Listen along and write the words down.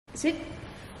Sit.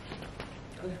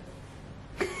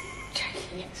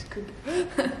 Yes, good.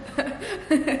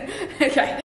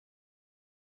 Okay.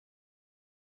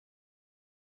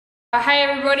 Hey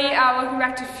everybody, welcome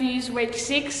back to Fuse Week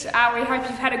 6. We hope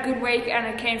you've had a good week and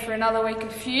are keen for another week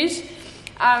of Fuse.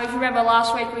 If you remember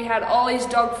last week we had Ollie's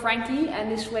dog Frankie,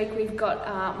 and this week we've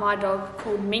got my dog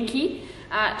called Minky.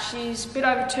 She's a bit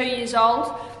over 2 years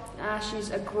old. She's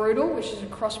a Groodle, which is a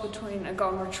cross between a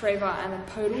Golden Retriever and a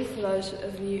Poodle, for those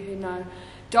of you who know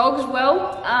dogs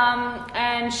well.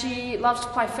 And she loves to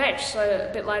play fetch, so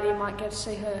a bit later you might get to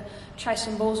see her chase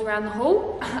some balls around the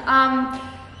hall.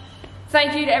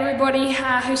 Thank you to everybody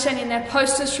who sent in their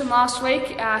posters from last week.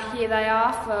 Here they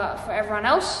are for everyone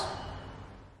else.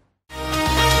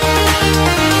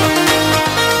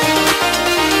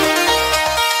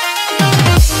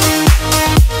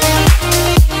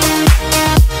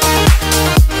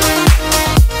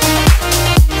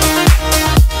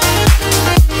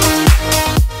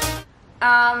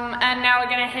 And now we're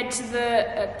going to head to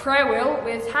the prayer wheel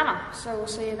with Hannah, so we'll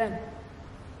see you then.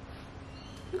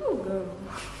 Good girl.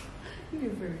 You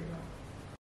did very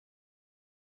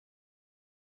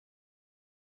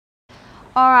well.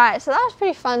 Alright, so that was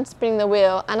pretty fun spinning the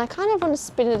wheel, and I kind of want to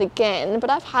spin it again, but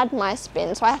I've had my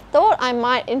spin, so I thought I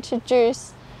might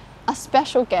introduce a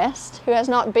special guest who has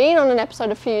not been on an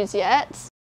episode of Fuse yet.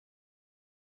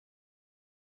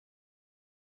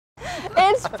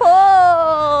 It's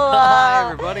Paul!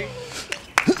 Hi everybody.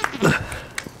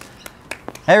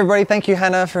 Hey everybody, thank you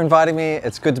Hannah for inviting me.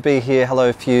 It's good to be here.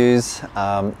 Hello Fuse.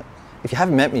 If you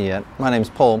haven't met me yet, my name's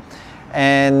Paul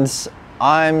and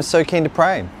I'm so keen to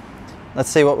pray. Let's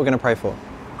see what we're going to pray for.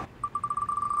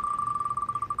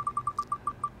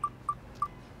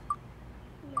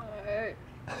 No.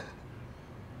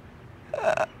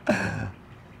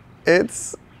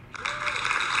 It's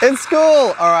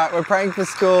school. All right, we're praying for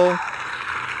school.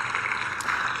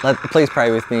 Please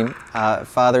pray with me.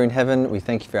 Father in heaven, we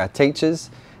thank you for our teachers.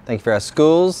 Thank you for our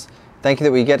schools. Thank you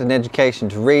that we get an education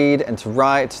to read and to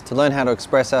write, to learn how to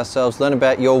express ourselves, learn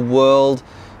about your world,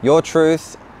 your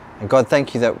truth. And God,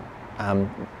 thank you that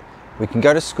we can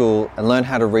go to school and learn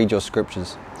how to read your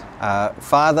scriptures.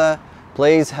 Father,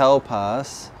 please help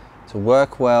us to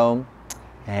work well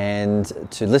and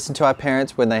to listen to our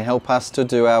parents when they help us to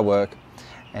do our work.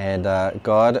 And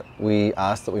God, we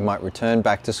ask that we might return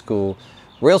back to school,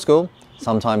 real school,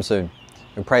 sometime soon.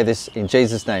 We pray this in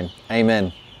Jesus' name.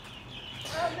 Amen.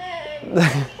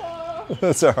 Amen.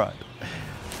 That's all right.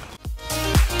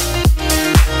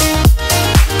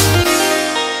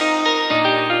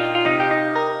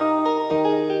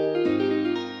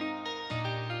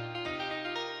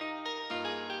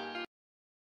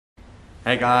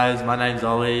 Hey guys, my name's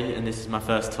Ollie and this is my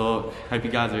first talk. Hope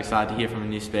you guys are excited to hear from a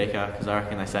new speaker because I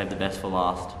reckon they saved the best for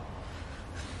last.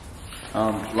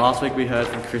 Last week we heard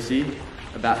from Chrissy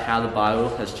about how the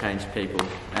Bible has changed people,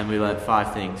 and we learned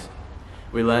 5 things.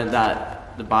 We learned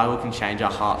that the Bible can change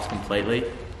our hearts completely.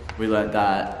 We learned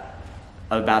that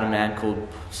about a man called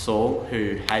Saul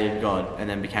who hated God and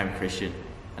then became a Christian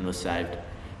and was saved.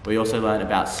 We also learned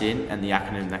about sin and the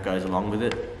acronym that goes along with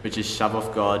it, which is shove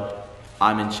off God,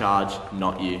 I'm in charge,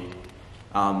 not you.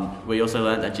 We also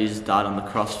learned that Jesus died on the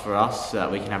cross for us so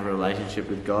that we can have a relationship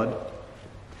with God.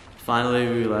 Finally,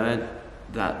 we learned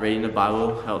that reading the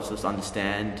Bible helps us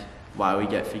understand why we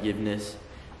get forgiveness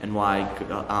and why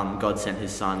God sent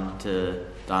his son to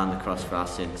die on the cross for our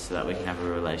sins so that we can have a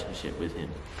relationship with him.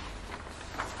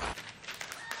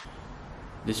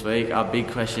 This week, our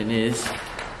big question is,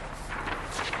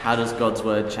 how does God's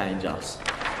word change us?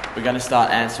 We're going to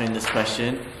start answering this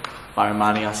question by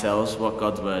reminding ourselves what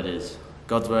God's word is.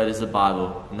 God's word is the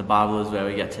Bible, and the Bible is where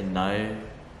we get to know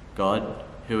God,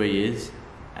 who he is,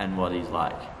 and what he's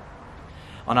like.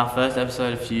 On our first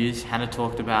episode of Fuse, Hannah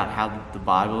talked about how the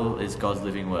Bible is God's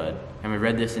living word, and we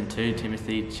read this in 2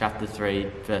 Timothy chapter 3,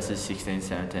 verses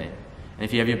 16-17. And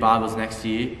if you have your Bibles next to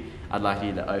you, I'd like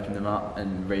you to open them up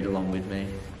and read along with me,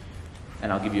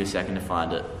 and I'll give you a second to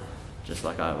find it, just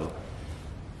like I will.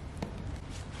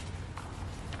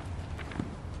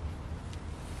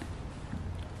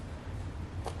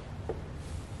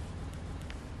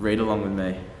 Read along with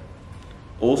me.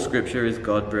 All scripture is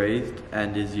God-breathed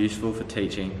and is useful for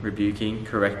teaching, rebuking,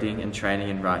 correcting, and training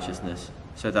in righteousness,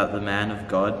 so that the man of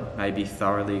God may be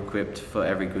thoroughly equipped for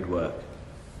every good work.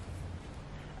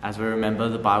 As we remember,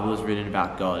 the Bible is written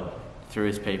about God through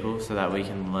his people so that we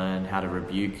can learn how to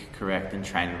rebuke, correct, and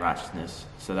train in righteousness,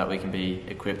 so that we can be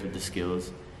equipped with the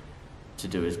skills to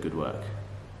do his good work.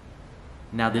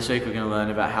 Now this week we're going to learn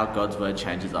about how God's word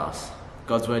changes us.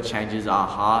 God's word changes our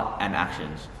heart and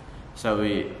actions. So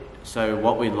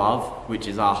what we love, which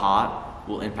is our heart,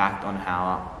 will impact on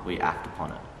how we act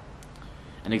upon it.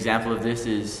 An example of this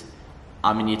is,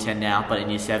 I'm in year 10 now, but in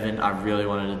year 7 I really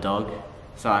wanted a dog.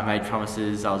 So I made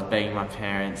promises, I was begging my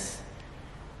parents,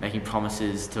 making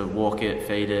promises to walk it,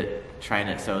 feed it, train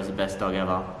it so it was the best dog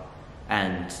ever.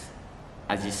 And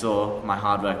as you saw, my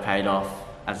hard work paid off,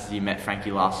 as you met Frankie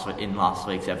in last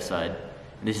week's episode.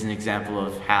 And this is an example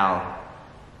of how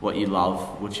what you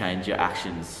love will change your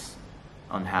actions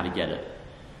on how to get it.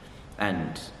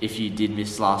 And if you did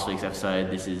miss last week's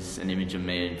episode, this is an image of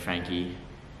me and Frankie,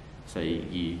 so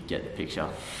you get the picture.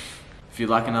 If you'd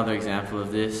like another example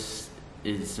of this,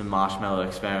 is a marshmallow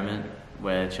experiment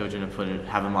where children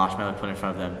have a marshmallow put in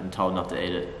front of them and told not to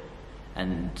eat it.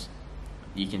 And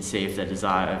you can see if their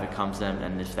desire overcomes them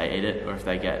and if they eat it, or if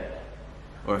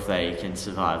they can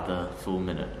survive the full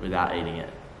minute without eating it.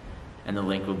 And the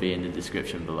link will be in the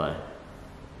description below.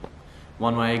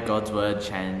 One way God's word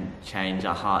change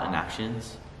our heart and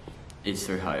actions is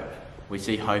through hope. We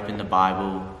see hope in the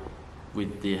Bible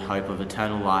with the hope of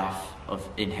eternal life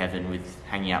in heaven, with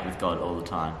hanging out with God all the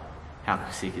time. How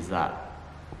sick is that?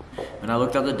 When I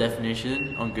looked up the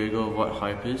definition on Google of what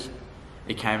hope is,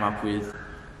 it came up with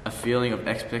a feeling of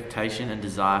expectation and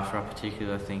desire for a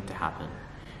particular thing to happen.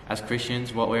 As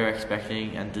Christians, what we're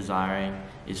expecting and desiring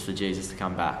is for Jesus to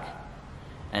come back.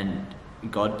 And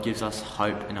God gives us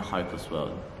hope in a hopeless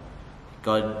world.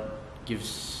 God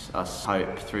gives us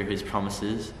hope through his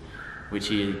promises, which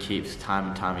he keeps time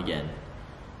and time again.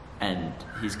 And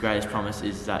his greatest promise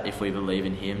is that if we believe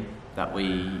in him, that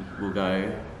we will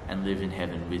go and live in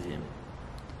heaven with him.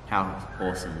 How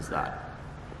awesome is that?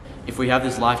 If we have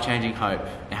this life-changing hope,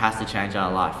 it has to change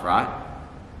our life, right?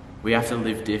 We have to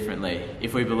live differently.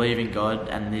 If we believe in God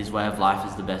and his way of life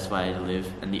is the best way to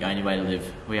live and the only way to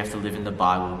live, we have to live in the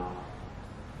Bible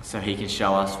so he can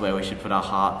show us where we should put our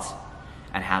hearts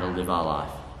and how to live our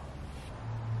life.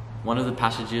 One of the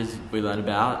passages we learn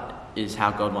about is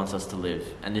how God wants us to live.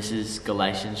 And this is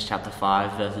Galatians chapter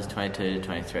 5, verses 22 to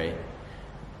 23.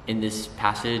 In this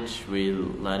passage, we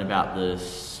learn about the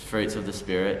fruits of the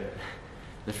Spirit,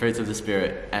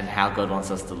 and how God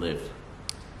wants us to live.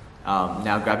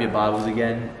 Now grab your Bibles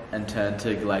again and turn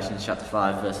to Galatians chapter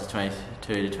 5, verses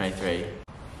 22 to 23.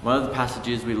 One of the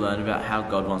passages we learn about how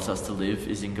God wants us to live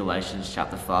is in Galatians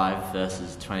chapter 5,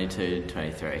 verses 22 to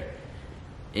 23.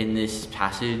 In this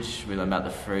passage, we learn about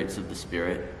the fruits of the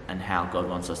Spirit and how God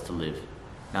wants us to live.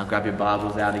 Now grab your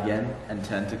Bibles out again and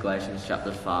turn to Galatians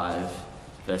chapter 5,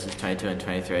 verses 22 and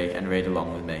 23 and read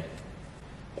along with me.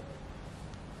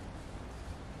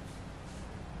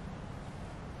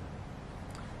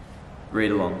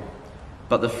 Read along.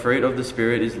 But the fruit of the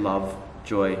Spirit is love,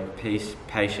 joy, peace,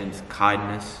 patience,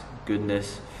 kindness,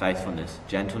 goodness, faithfulness,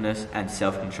 gentleness, and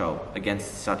self-control.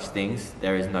 Against such things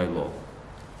there is no law.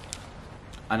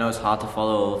 I know it's hard to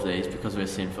follow all of these because we're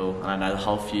sinful, and I know the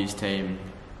whole Fuse team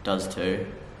does too.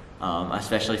 I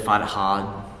especially find it hard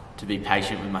to be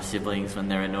patient with my siblings when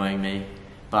they're annoying me,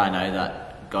 but I know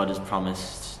that God has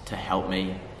promised to help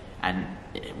me and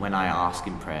when I ask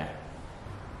in prayer.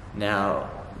 Now,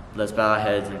 let's bow our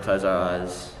heads and close our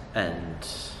eyes and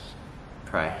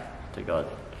pray to God.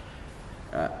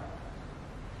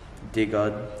 Dear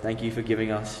God, thank you for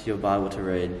giving us your Bible to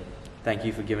read. Thank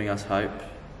you for giving us hope.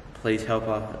 Please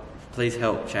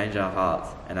help change our hearts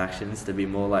and actions to be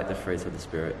more like the fruits of the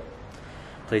Spirit.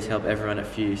 Please help everyone at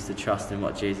Fuse to trust in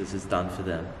what Jesus has done for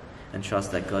them and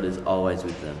trust that God is always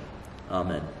with them.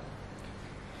 Amen.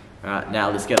 Alright,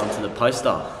 now let's get on to the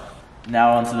poster.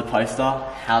 Now on to the poster.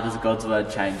 How does God's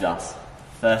word change us?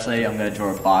 Firstly, I'm going to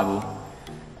draw a Bible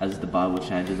as the Bible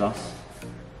changes us.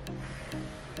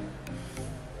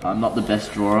 I'm not the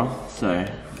best drawer, so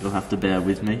you'll have to bear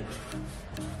with me.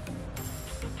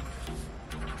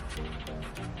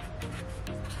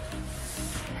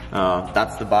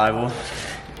 That's the Bible.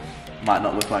 Might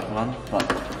not look like one, but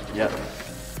yep.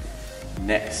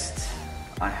 Next,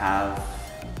 I'm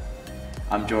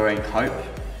drawing hope.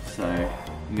 So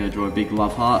I'm going to draw a big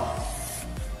love heart.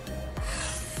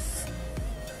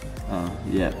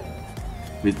 Yeah,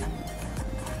 with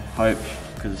hope,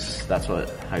 because that's what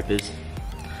hope is.